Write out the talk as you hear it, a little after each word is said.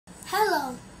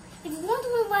Hello. If you're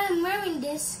wondering why I'm wearing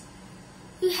this,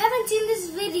 you haven't seen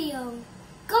this video.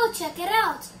 Go check it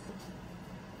out.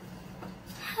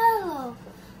 Hello.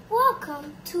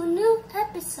 Welcome to a new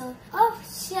episode of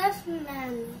Chef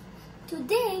Manny.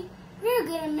 Today, we're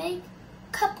gonna make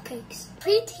cupcakes.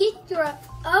 Preheat your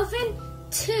oven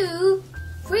to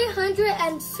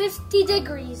 350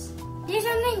 degrees. These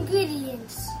are the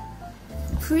ingredients.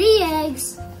 3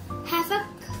 eggs, half a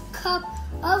cup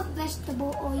of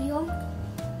vegetable oil,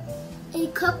 a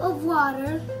cup of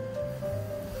water,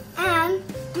 and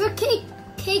your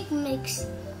cake mix.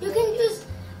 You can use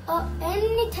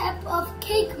any type of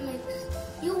cake mix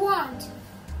you want.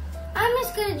 I'm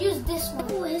just gonna use this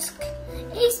one. Whisk,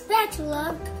 a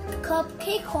spatula,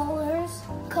 cupcake holders,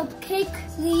 cupcake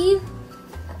sleeve,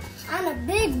 and a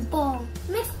big bowl.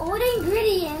 Mix all the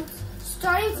ingredients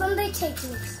starting from the cake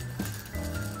mix.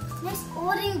 Mix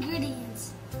all the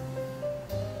ingredients.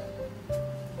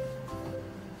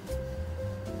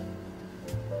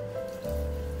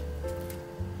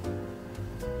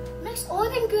 Mix all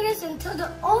the ingredients until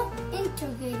they're all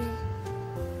integrated.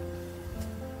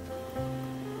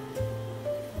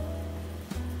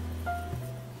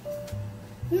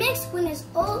 Mix when it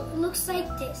all looks like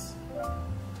this.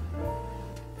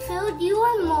 Fill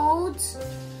your molds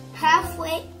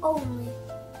halfway only.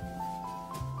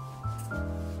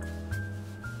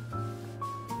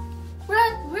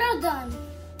 We're done.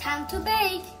 Time to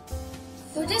bake.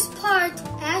 For this part,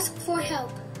 ask for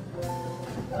help.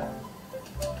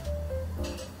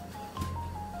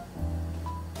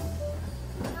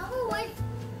 Now we'll wait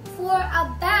for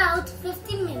about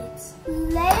 50 minutes.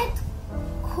 Let it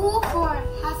cool for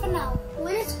half an hour.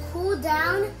 When it's cooled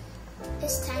down,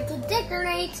 it's time to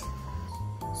decorate.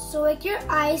 So with your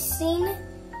icing,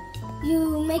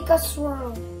 you make a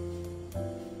swirl.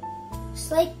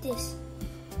 Just like this.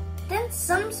 Then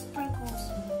some sprinkles.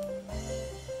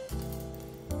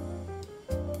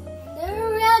 They're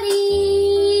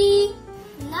ready.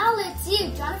 Now let's see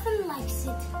if Jonathan likes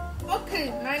it.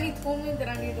 Okay, Manny told me that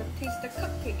I need to taste the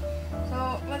cupcake.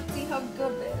 So let's see how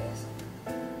good it is.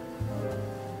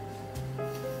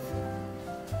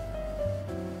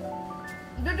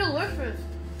 They're delicious.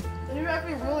 They're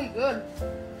actually really good.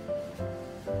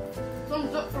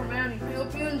 Thumbs up for Manny. I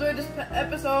hope you enjoyed this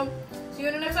episode. See you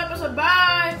in the next episode.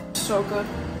 Bye. So good.